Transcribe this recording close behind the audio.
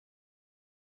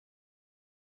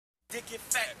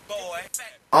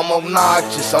I'm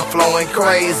obnoxious, I'm flowing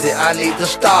crazy. I need to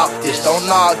stop this, don't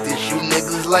knock this. You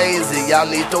niggas lazy, y'all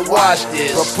need to watch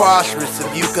this. Preposterous,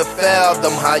 if you could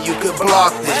fathom how you could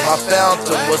block this. My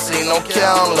fountain was seen on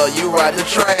camera, you ride the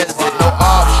transit. No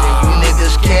option, you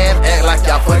niggas can't act like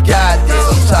y'all forgot this.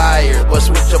 I'm tired, but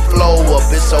switch your flow up,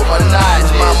 it's so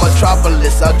monotonous. My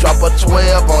metropolis, I drop a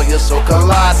 12 on you, so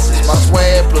colossus. My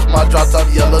swag plus my dropped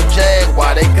off yellow jag,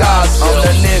 why they gossip? I'm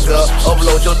the nigga,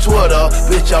 upload your Twitter,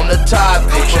 bitch, I'm the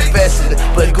topic. Professing,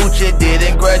 but Gucci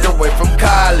didn't graduate from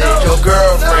college. Your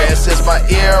girlfriend says my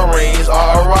earrings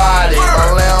are erotic. My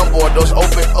Lambo doors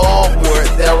open upward,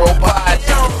 they're robotic.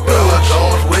 Girl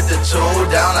goes with the tool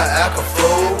down the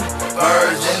Acapulco.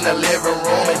 Birds in the living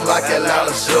room, it's like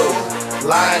Atlanta Zoo.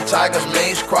 Lion, tigers,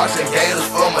 minks, crossing gators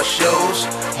for my shoes.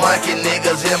 Monkey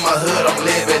niggas in my hood, I'm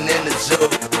living in the zoo.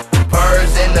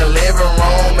 Birds in the living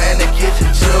room and the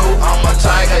kitchen too. I'm a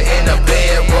tiger in the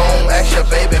bedroom, ask your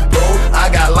baby boo.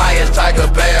 I got lions, tiger,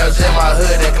 bears in my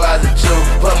hood and closet too.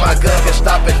 But my gun can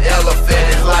stop an elephant,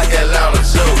 it's like Atlanta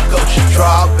Zoo. Gucci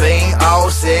dropping,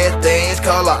 all said things,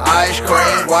 color ice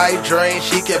cream, white dream.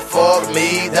 She can fuck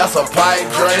me, that's a pipe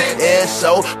dream. And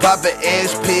so, poppin'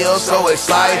 X pills, so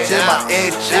excited. My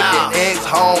ex-chicken,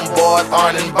 ex-homeboys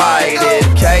aren't invited.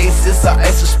 Case, it's a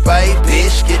ace of spade,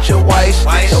 bitch, get your waist.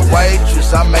 The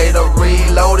waitress, I made her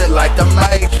reload it like the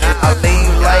Matrix. I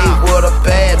lean late with a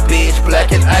bad bitch,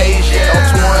 black and Asian. I'm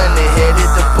 20,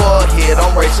 headed to Buckhead,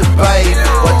 I'm racing baby.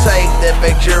 But take that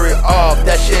fake jury off,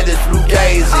 that shit is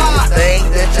fugazi. You think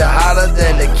that you're hotter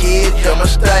than the kids, you're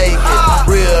mistaken.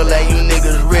 Real, and you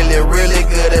niggas really, really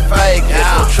good at faking.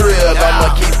 So trill,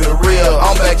 I'ma keep it real,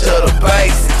 I'm back to the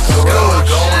basics. Going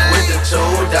with the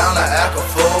tool down the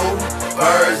Acapulco.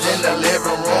 Birds in the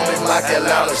living room, it's like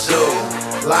Atlanta Zoo.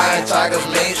 Lion, tigers,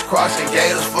 minks, crossing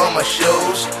gators for my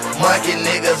shoes. Monkey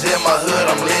niggas in my hood,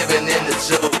 I'm living in the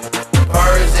zoo.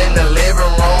 Birds in the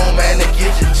living room and the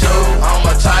kitchen too. I'm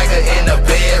a tiger in the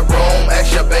bedroom,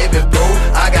 ask your baby boo.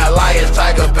 I got lions,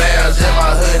 tiger, bears in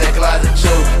my hood and closet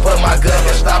too. But my gun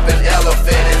can stop an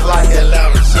elephant, it's like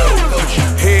Atlanta Zoo.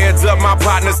 Heads up, my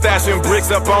partner stashing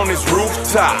bricks up on his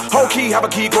rooftop. Whole key, have a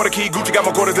key, quarter key. Gucci got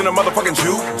more quarters in a motherfucking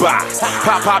jukebox.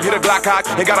 Pop, pop, hit a Glock cock,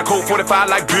 and got a Colt 45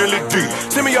 like Billy D.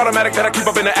 Semi-automatic that I keep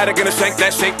up in the attic in a shank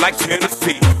that shape like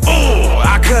Tennessee. Ooh,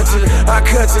 I cut you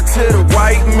to the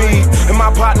white meat. And my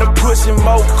partner pushing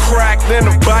more crack than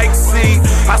a bike seat.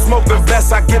 I smoke the vest,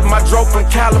 I get my dope from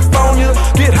California.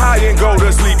 Get high and go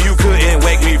to sleep, you couldn't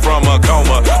wake me from a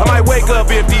coma. I might wake up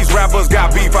if these rappers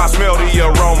got beef, I smell the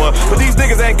aroma. But these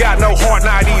niggas ain't got no heart,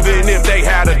 not even if they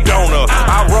had a donor.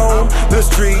 I roam the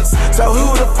streets, so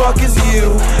who the fuck is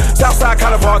you? Southside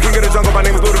California, king of the jungle, my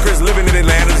name is Ludacris, living in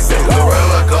Atlanta.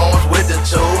 Gorilla goes with the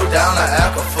tool down the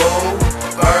Acapulco.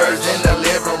 Birds in the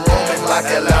living room, it's like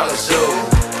Atlanta Zoo.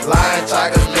 Lion,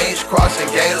 tigers, minks, crossing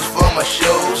gators for my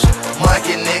shoes.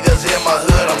 Monkey niggas in my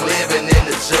hood, I'm living in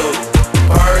the zoo.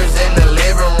 Birds in the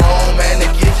living room and the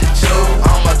kitchen too.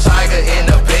 I'm a tiger in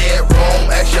the bedroom,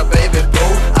 ask your baby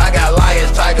boo. I got lions,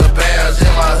 tiger, bears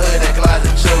in my hood and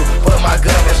closet too. But my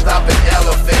gun can stop an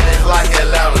elephant, it's like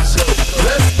Atlanta Zoo.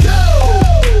 Let's go!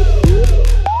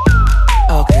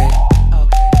 Okay.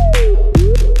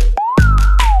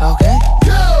 Okay.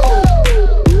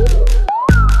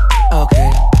 Okay.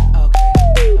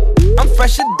 I'm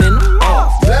fresher than a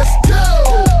moth. Let's go!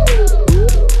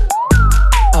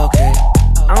 Okay.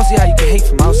 I don't see how you can hate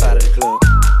from outside of the club.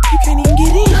 You can't even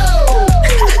get in.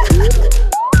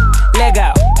 Leg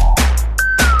out.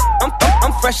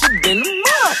 I'm fresher than a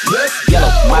moth.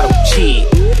 Yellow model cheese,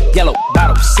 yellow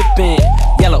bottle sipping,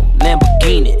 yellow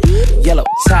Lamborghini, yellow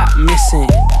top missing.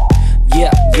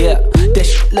 Yeah, yeah, that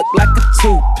shit look like a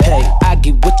toupee. I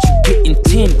get what you get in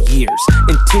 10 years,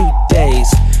 in 2 days.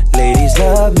 Ladies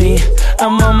love me,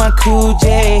 I'm on my cool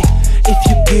J. If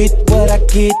you get what I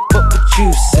get, what would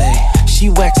you say? She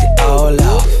wax it all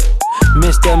off,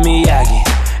 Mr. Miyagi.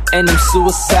 And them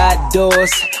suicide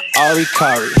doors, Ari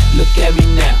Kari. Look at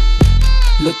me now,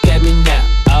 look at me now,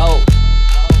 oh.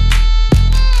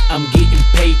 I'm getting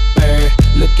paper,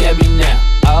 look at me now,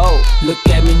 oh. Look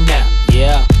at me now,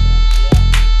 yeah.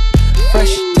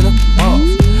 Fresh to the off.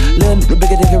 Little nigga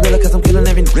bigger than gorilla, cause I'm killing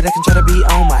every nigga that can try to be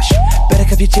on my shit. Better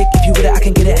cuff your chick, if you with it, I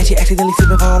can get it. And she accidentally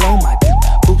slipping fall on my dude.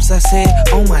 Oops, I said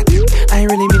on my dude. I ain't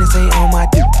really mean to say on my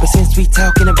dude, but since we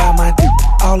talking about my dude,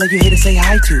 all of you here to say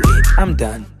hi to it. I'm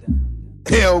done.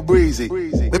 Hell breezy.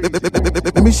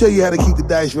 Let me show you how to keep the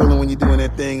dice rolling when you're doing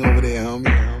that thing over there,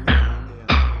 homie.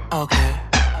 Okay.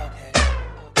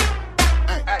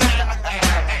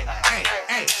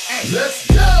 Let's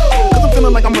go! Cause I'm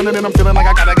feeling like I'm running and I'm feeling like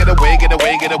I gotta get away.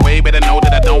 Better know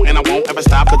that I don't and I won't ever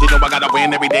stop. Cause you know I gotta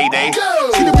win every day.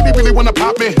 See that really wanna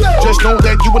pop me. Just know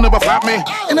that you will never flop me.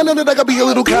 And I know that I gotta be a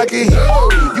little cocky.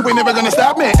 You ain't never gonna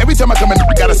stop me. Every time I come in,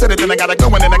 I gotta set it, then I gotta go,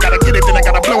 and then I gotta get it, then I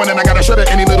gotta blow, and then I gotta shut it.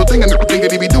 Any little thing and everything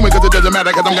that he be doing, cause it doesn't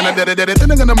matter, cause I'm gonna dead it.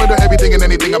 Then I'm gonna murder everything and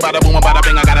anything about it. Boom, about a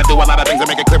bing. I gotta do a lot of things to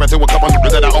make it clearer to a couple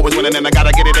that I always win, and then I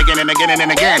gotta get it again and again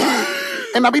and again.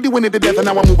 And I be doing it to death, and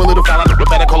now I move a little foul. I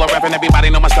better call a rap, and everybody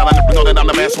know my style. I know that I'm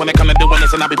the best when it come to doing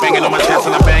this, and I be banging on my chest,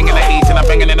 and I bang in the east, and I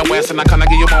banging in the west, and I kinda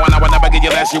give you more, and I will never give you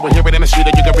less. You will hear it in the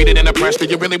street, or you can read it in the press. Do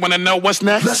you really wanna know what's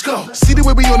next? Let's go. See the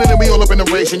way we on it, and we all up in the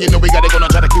race, and you know we gotta go and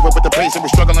try to keep up with the pace, and we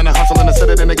struggling to hustle and to set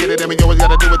it and to get it, and we always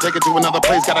gotta do it, take it to another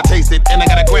place, gotta taste it, and I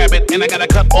gotta grab it, and I gotta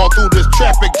cut all through this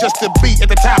traffic just to be at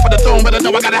the top of the throne, but I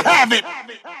know I gotta have it.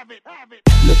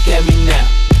 Look at me now,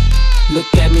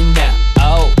 look at me now,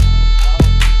 oh,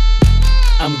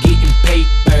 I'm getting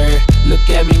paper, look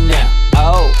at me now,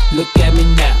 oh, look at me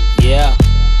now, yeah.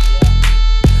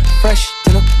 Fresh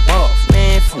to the off,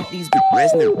 man, from these big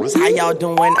resonants. How y'all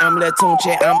doing? I'm Lil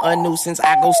Tunche, I'm a nuisance.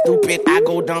 I go stupid, I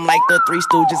go dumb like the Three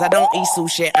Stooges. I don't eat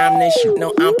sushi, I'm this shit.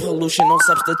 No, I'm pollution, no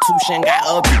substitution. Got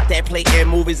a beat that play in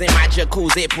movies in my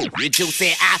jacuzzi. Poopy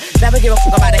juicy, I never give a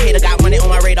fuck about a hater. Got money on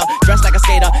my radar, dressed like a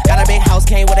skater. Got a big house,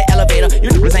 came with an elevator.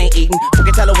 You niggas ain't eating,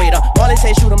 fucking tell a waiter. Marley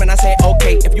say shoot him and I say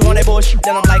okay. If you want that bullshit,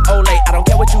 then I'm like Olay. I don't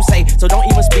care what you say, so don't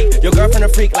even speak. Your girlfriend a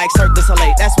freak like Cirque du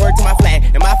Soleil. That's word to my flag,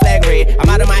 and my flag red. I'm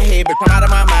out of my head, but I'm out of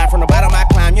my mind. From the bottom I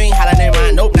climb, you ain't hollering in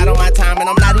mine. Nope, not on my time, and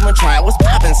I'm not even trying. What's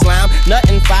poppin', slime?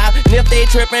 Nothing 5. And if they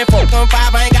trippin', 4 on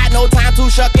 5. I ain't got no time to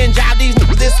shuck and jive. These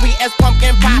niggas this sweet as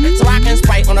pumpkin pie. So I can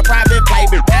Sprite on a private flight.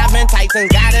 But I've been tight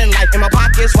since God in life. And my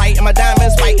pocket's right, and my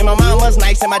diamonds white, and my mama's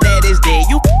nice, and my dad is dead.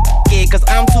 You yeah, cause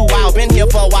I'm too wild. Been here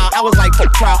for a while. I was like,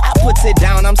 fuck trial. I puts it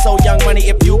down. I'm so young money.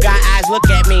 If you got eyes, look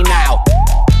at me now.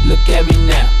 Look at me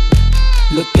now.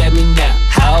 Look at me now.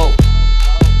 How?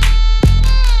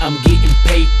 I'm getting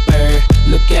paper.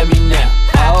 Look at me now.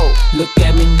 Oh, look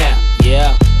at me now.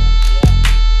 Yeah.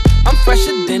 I'm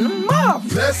fresher than a mob.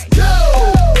 Let's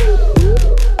go.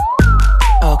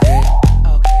 Okay.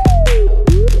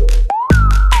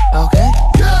 Okay.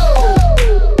 Go.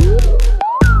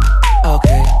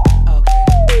 Okay.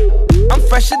 I'm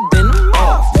fresher than a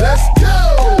mob. Let's go.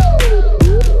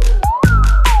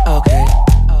 Okay.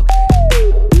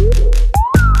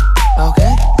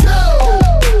 Okay.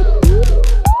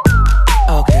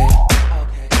 Okay.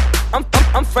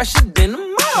 I'm fresher than a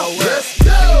mob. Let's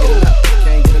go.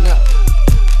 Can't get enough.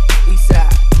 East side,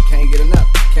 can't get enough.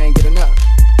 Can't get enough.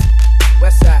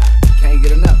 West side, can't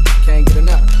get enough. Can't get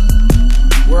enough.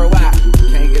 Worldwide,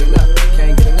 can't get enough.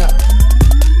 Can't get enough.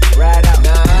 Ride out.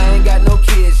 Nah, I ain't got no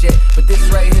kids yet, but this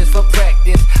right here's for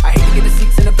practice. I hate to get the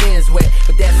seats in the Benz wet,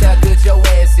 but that's how good your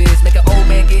ass is. Make an old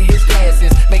man get his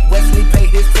glasses, make Wesley pay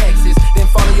his taxes, then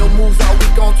follow your moves all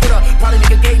week on Twitter. Probably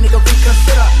make a gay nigga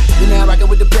reconsider. You now rockin'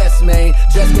 with the best, man.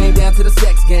 Dress game down to the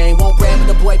sex game. Won't brag,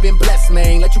 but the boy been blessed,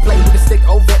 man. Let you play with the stick,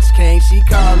 Ovechkin. She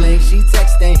calling, she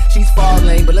texting, she's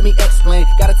falling. But let me explain.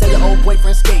 Gotta tell your old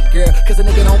boyfriend skate, girl, cause a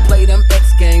nigga don't play them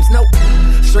X games. Nope,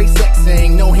 straight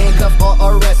sexing, no handcuff or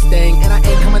arresting. And I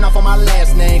ain't coming off on my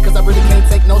last name, cause I really can't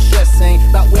take no stressing.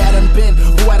 About where I done been,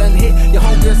 who I done hit. Your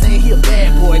homegirl saying he a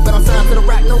bad boy, but I'm signed to the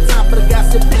rock, no time for the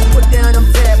gossip. Bitch, put down them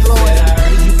tabloids. I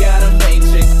heard you got a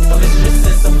matrix, a mistress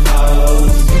and some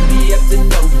hoes. You be up to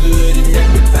no good and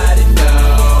everybody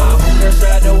know. My girls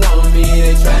try to want me,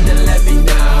 they tryna let me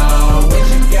know. What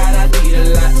you got, I need a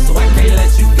lot, so I can't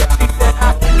let you go.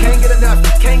 Can't get enough,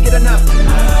 can't get enough.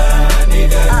 I need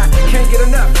that. I can't get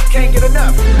enough, can't get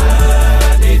enough.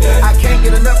 I need that. I can't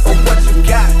get enough of what you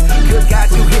got. Good God,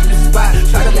 you hit the spot.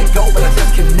 Try to let go, but I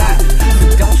just cannot.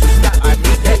 So don't you stop, I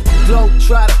need that. Glow,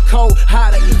 try to cold,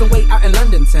 hotter, even way out in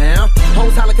London town.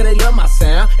 Hoes holler cause they love my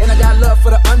sound. And I got love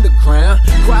for the underground.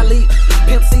 Quali,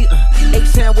 Pimp C,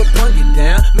 H-Town will bring it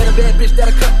down. Met a bad bitch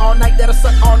that'll cut all night, that'll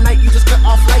suck all night. You just cut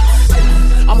off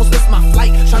lights. Almost missed my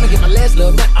flight, tryna get my last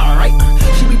little nut, alright.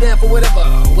 She be down for whatever,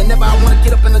 whenever I wanna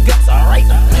get up in the guts, alright.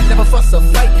 Never fuss or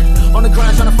fight, on the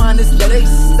grind tryna find this lace.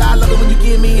 I love it when you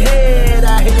give me head,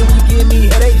 I hate it when you give me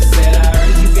headaches. Said I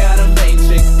heard you got a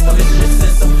matrix, a mistress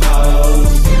and some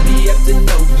hoes. You be up to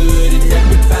no good and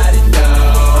everybody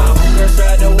know. My girls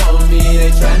try to want me,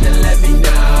 they tryna let me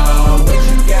know. What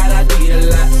you got, I need a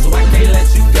lot, so I can't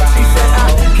let you go. She said I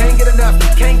can't get enough,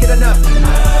 can't get enough.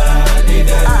 I need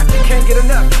that. I can't get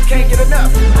enough, can't get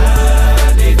enough.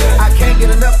 I need that. I can't get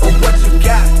enough of what you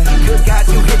got. Good God,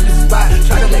 you hit the spot.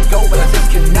 Try to let go, but I just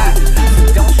cannot.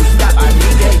 So don't you stop, I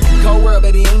need that. Cold world,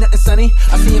 baby, ain't nothing sunny.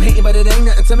 I see him hating, but it ain't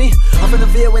nothing to me. I'm from the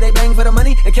Ville where they bang for the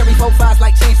money and carry 4 5s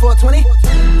like change for a 20.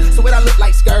 So what I look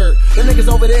like skirt? The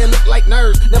niggas over there look like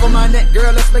nerds. Never mind that,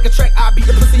 girl, let's make a track. I beat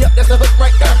the pussy up, that's a hook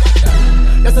right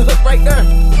there. That's a right there.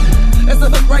 That's the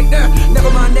hook right there.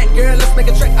 Never mind that, girl. Let's make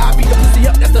a track. I'll beat the pussy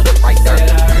up. That's the hook right there.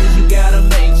 Said I heard you got a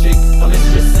main chick, a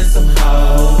mistress and some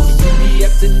hoes. You be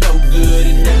up to no good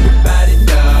and everybody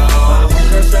know. My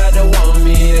homegirls tried to want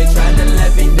me, they tried to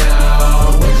let me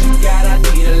know. What you got, I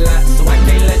need a lot, so I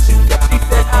can't let you go. She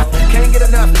said I can't get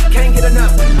enough, can't get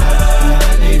enough.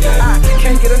 I need that. I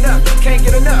can't get enough, can't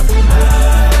get enough.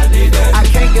 I need that. I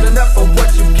can't get enough of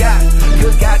what you got.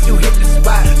 Good God, you hit the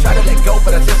spot. Try to let go,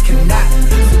 but I just cannot.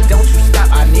 So don't you stop,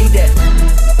 I need that.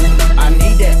 I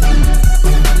need that.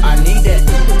 I need that.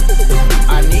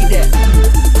 I need that.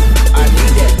 I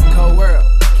need that. Cold world,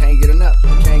 can't get enough,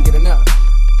 can't get enough.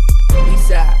 East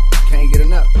side, can't get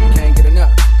enough, can't get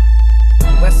enough.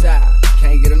 West side,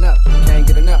 can't get enough, can't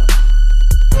get enough.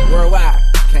 Worldwide,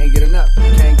 can't get enough,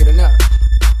 can't get enough.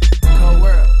 Cold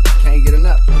world, can't get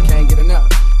enough, can't get enough.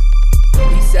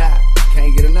 East side,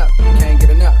 can't get enough, can't get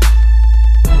enough.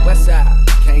 West side,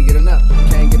 can't get enough,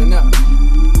 can't get enough.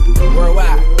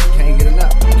 Worldwide, can't get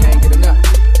enough, can't get enough.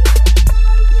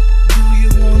 Do you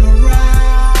wanna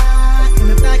ride in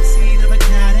the backseat of a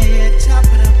caddy, chop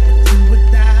it up and do or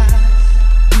die?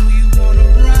 Do you wanna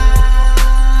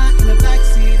ride in the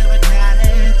backseat of a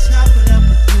caddy, chop it up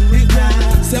and do or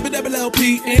die? 7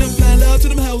 PM, flying love to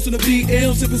them hoes in the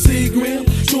PM, sipping Seagram,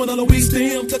 showing all the weed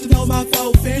stem, touching on my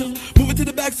phone film. Moving to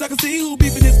the back so I can see who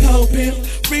beefing this cold pimp.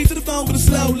 Free to the phone with a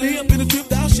slow limp, in a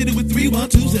trip out, shit it with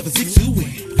 312-762 win.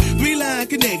 3-line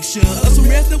connection, us some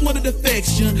rest that wanted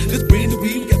affection. Let's bring the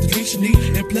weed, we got the drinks you need,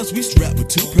 and plus we strapped with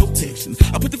 2 protections.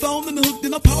 I put the phone in the hook,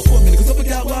 then I pause for a minute, cause I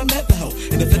forgot where I met the hoe.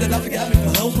 And the fact that I forgot me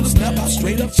for hoes, wanna snap out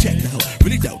straight up, check the hoe.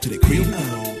 Really dope to the crib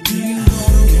now. Do you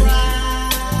wanna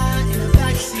ride in the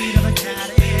backseat of a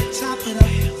caddy, chop it up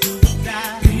and do or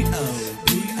die? Do you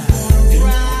wanna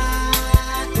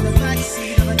ride in the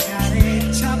backseat of a caddy,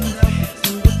 chop it up and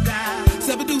do or die?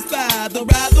 725, the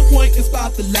ride the point and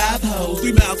spot the live hoes,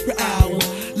 3 miles per hour.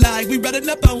 Like we riding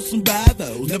up on some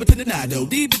those. Never to deny though,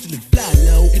 these bitches live fly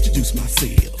low. Introduce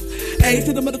myself. A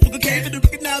to the motherfucker came to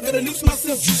recognize that I lose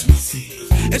myself. Juice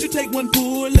myself. As you take one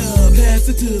pull up, pass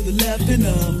it to the left and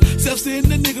self-send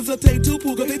the niggas will take 2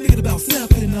 pull, cause they thinking about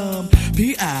self and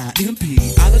P-I-M-P,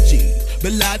 ology.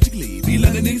 But logically, be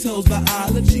learning these hoes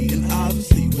biology. And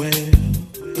obviously, well,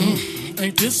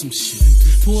 ain't this some shit?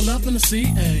 Pull up in the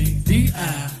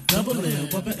C-A-D-I double L,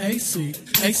 bumpin' AC.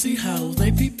 AC hoes,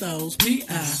 they peep those.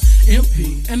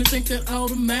 P-I-M-P. And they think that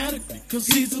automatically, cause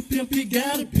he's a pimp, he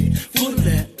gotta be full of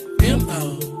that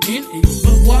M-O-N-E.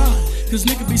 But why? Cause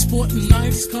nigga be sporting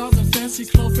nice cars and fancy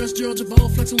clothes, fresh Georgia bowl,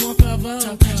 flexing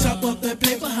 150. Chop up that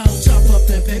paper house, chop up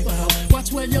that paper house.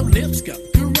 Watch where your lips go.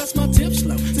 Caress my tips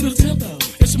slow to the tempo.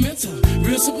 Instrumental,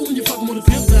 real simple when you're fucking with a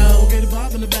pimp dog. Get a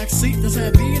vibe in the back seat, that's how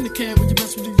it be in the cab when you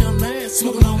mess with a young lass.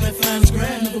 Smoking on that fine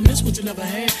grass, never miss what you never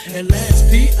had. At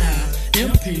last,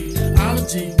 P-I-M-P,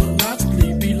 ology, but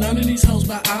logically be learning these hoes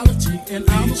biology and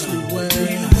honestly, well. Do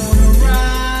you wanna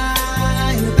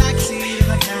ride in the backseat of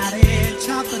a caddy,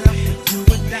 chop it up and do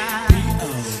or die?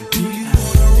 Do you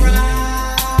wanna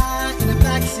ride in the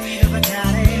backseat of a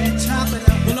caddy, chop it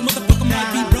up? Well, a motherfucker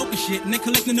might be broke and shit, and they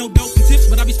collecting no dope and tips,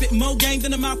 but I be spitting more game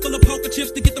than a mouth full of poker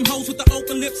chips to get them hoes with the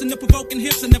open lips and the provoking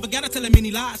hips. I never gotta tell them any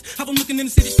lies. Have them looking in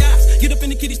the city skies. Get up in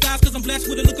the kitty styles, cause I'm blessed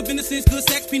with a look of innocence, good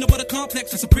sex, peanut butter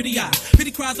complex, and some pretty eyes.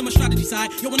 Pity cries on my strategy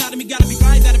side. Yo, anatomy gotta be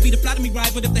right, that'll be the flat of me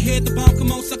right. But if the head, the bomb,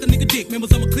 come on, suck a nigga dick.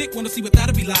 Members of a clique wanna see what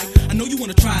that'll be like. I know you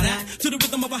wanna try that. To the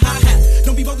rhythm of a hi-hat.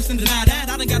 Don't be bogus and deny that.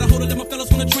 I done got a hold of them, my fellas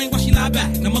wanna train while she lie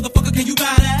back. Now, motherfucker, can you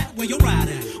buy that? Where you ride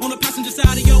at? On the passenger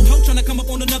side of yo ho, tryna come up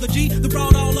on another G. The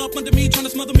broad all up under me, tryna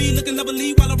smother me, looking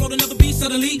lovely while I roll another beat.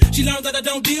 Suddenly, she learned that I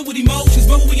don't deal with emotions.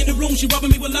 But we in the room, she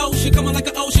rubbing me with lotion. Coming like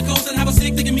an ocean coast and have a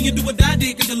sick, thinking me and do what I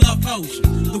did, cause you love potion.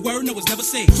 The word no, it's never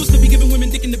said. Supposed to be giving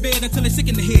women dick in the bed until they sick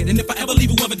in the head. And if I ever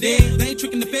leave whoever dead, they ain't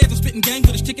tricking the feds. I'm spitting gang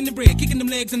with his chicken and bread, kicking them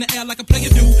legs in the air like a player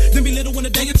do. Then be little in a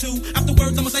day or two.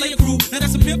 Afterwards, I'ma say a crew. Now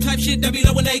that's some pimp type shit that be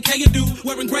low in AK and do.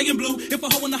 Wearing gray and blue. If a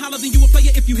hoe in the holler, then you a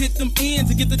player if you hit them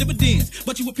ends and get the dividends.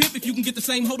 But you a pimp if you can get the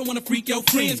same hoe, don't wanna freak your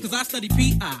friends. Cause I study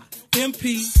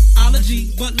P-I-M-P,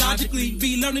 ology, but logically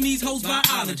be learning these hoes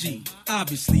biology.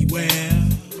 Obviously, well,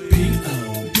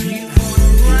 P-O-P-I.